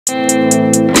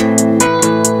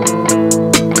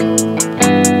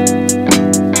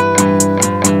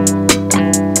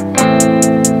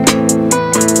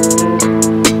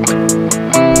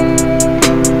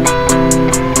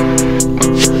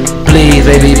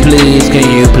please, can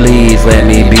you please let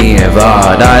me be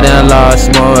involved? I done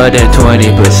lost more than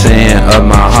 20% of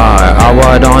my heart. I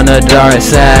was on the dark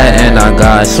side and I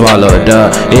got swallowed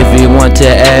up. If you want to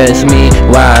ask me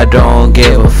why I don't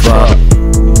give a fuck,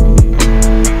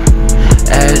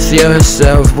 ask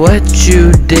yourself what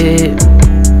you did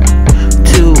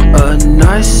to a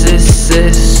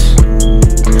narcissist,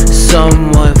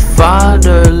 someone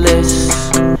fatherless.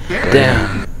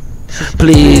 Damn.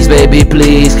 Please, baby,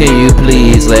 please, can you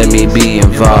please let me be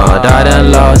involved? I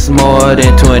done lost more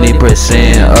than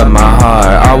 20% of my heart.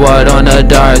 I was on the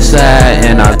dark side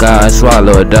and I got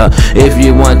swallowed up. If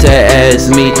you want to ask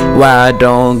me why I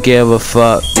don't give a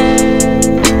fuck,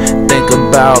 think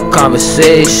about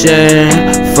conversation,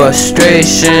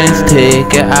 frustrations,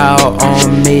 take it out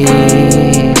on me.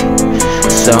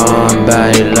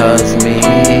 Somebody loves me,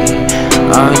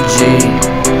 I'm G.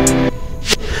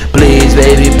 Please,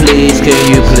 baby, please, can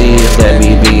you please let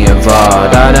me be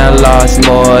involved? I done lost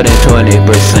more than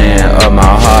 20% of my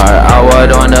heart. I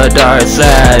was on the dark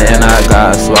side and I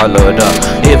got swallowed up.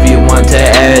 If you want to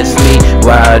ask me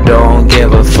why I don't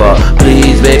give a fuck,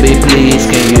 please, baby, please,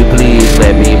 can you please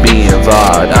let me be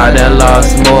involved? I done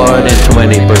lost more than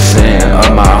 20% of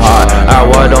my heart. I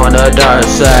was on the dark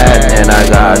side and I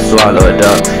got swallowed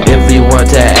up. If you want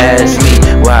to ask me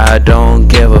why I don't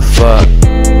give a fuck,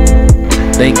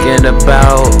 thinking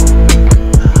about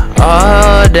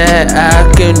all that I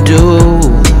can do,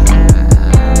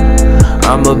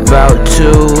 I'm about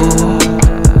to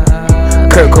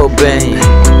Kurt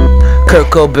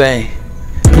Cobain.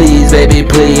 Please, baby,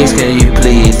 please, can you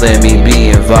please let me be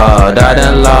involved? I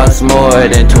done lost more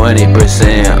than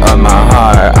 20% of my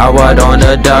heart. I was on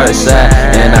the dark side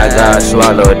and I got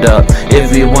swallowed up.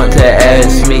 If you want to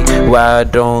ask me why I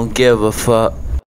don't give a fuck,